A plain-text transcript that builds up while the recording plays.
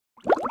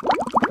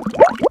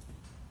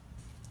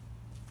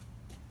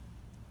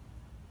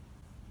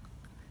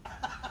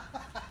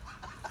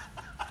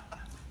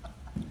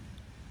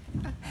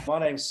my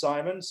name's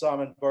Simon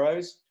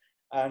Burrows,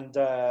 and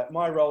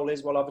my role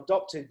is, well, I've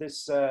adopted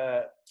this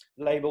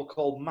label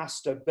called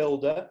Master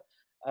Builder.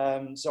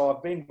 So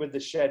I've been with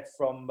the shed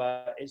from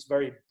its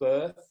very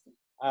birth.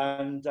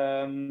 And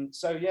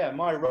so, yeah,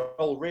 my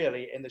role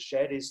really in the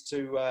shed is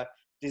to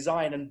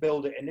design and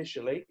build it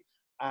initially,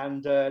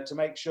 and to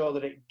make sure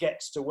that it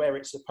gets to where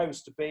it's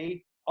supposed to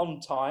be on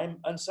time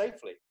and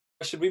safely.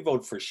 Should we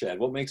vote for shed?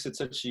 What makes it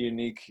such a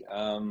unique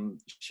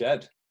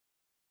shed?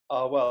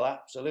 Oh, well,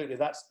 absolutely.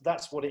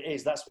 That's what it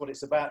is. That's what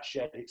it's about,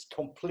 shed. It's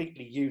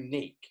completely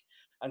unique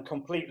and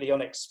completely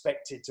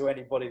unexpected to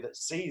anybody that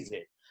sees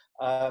it.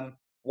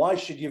 Why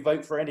should you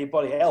vote for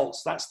anybody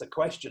else? That's the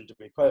question, to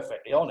be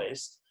perfectly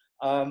honest.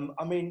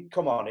 I mean,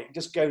 come on, it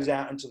just goes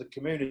out into the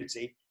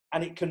community,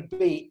 and it can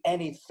be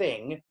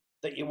anything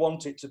that you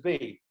want it to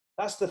be.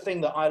 That's the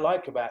thing that I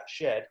like about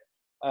shed.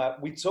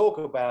 We talk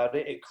about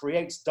it, it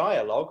creates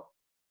dialogue,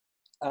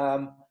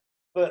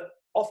 but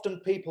often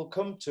people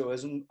come to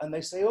us and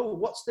they say, oh,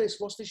 what's this?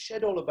 What's this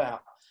shed all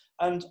about?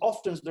 And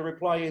often the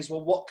reply is,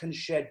 well, what can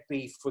shed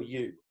be for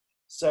you?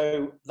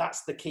 So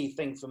that's the key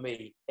thing for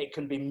me. It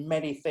can be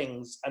many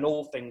things and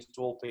all things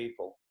to all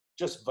people.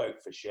 Just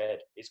vote for shed.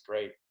 It's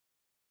great.